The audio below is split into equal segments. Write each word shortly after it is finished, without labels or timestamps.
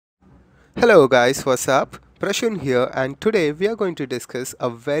Hello guys, what's up? Prashun here, and today we are going to discuss a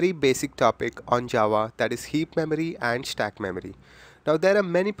very basic topic on Java, that is heap memory and stack memory. Now there are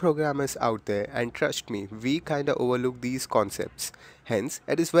many programmers out there, and trust me, we kinda overlook these concepts. Hence,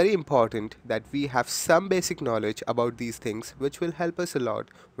 it is very important that we have some basic knowledge about these things which will help us a lot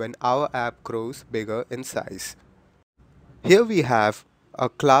when our app grows bigger in size. Here we have a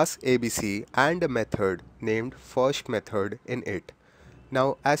class ABC and a method named first method in it.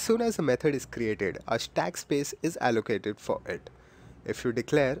 Now, as soon as a method is created, a stack space is allocated for it. If you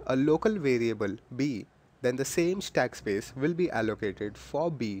declare a local variable b, then the same stack space will be allocated for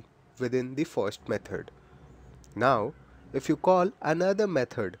b within the first method. Now, if you call another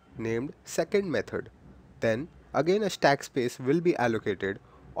method named second method, then again a stack space will be allocated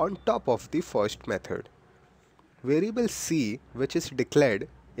on top of the first method. Variable c, which is declared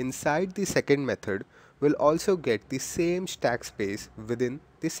inside the second method, will also get the same stack space within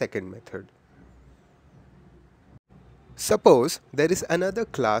the second method. Suppose there is another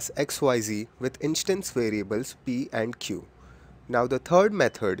class xyz with instance variables p and q. Now the third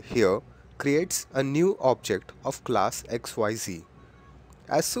method here creates a new object of class xyz.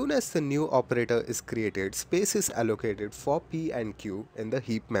 As soon as the new operator is created, space is allocated for p and q in the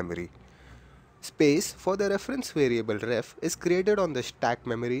heap memory. Space for the reference variable ref is created on the stack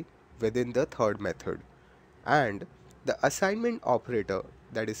memory within the third method, and the assignment operator,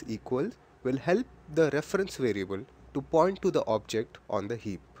 that is equals, will help the reference variable to point to the object on the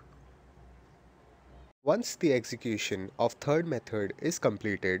heap. Once the execution of third method is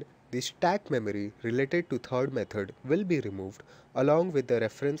completed, the stack memory related to third method will be removed along with the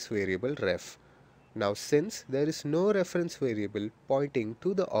reference variable ref. Now since there is no reference variable pointing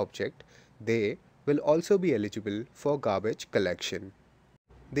to the object, they will also be eligible for garbage collection.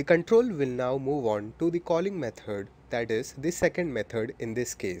 The control will now move on to the calling method, that is the second method in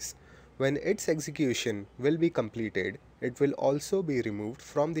this case. When its execution will be completed, it will also be removed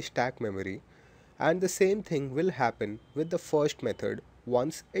from the stack memory, and the same thing will happen with the first method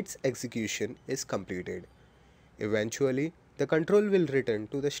once its execution is completed. Eventually, the control will return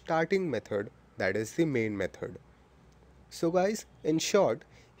to the starting method, that is the main method. So guys, in short,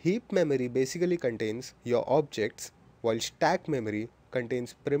 heap memory basically contains your objects, while stack memory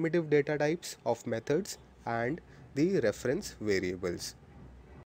contains primitive data types of methods and the reference variables.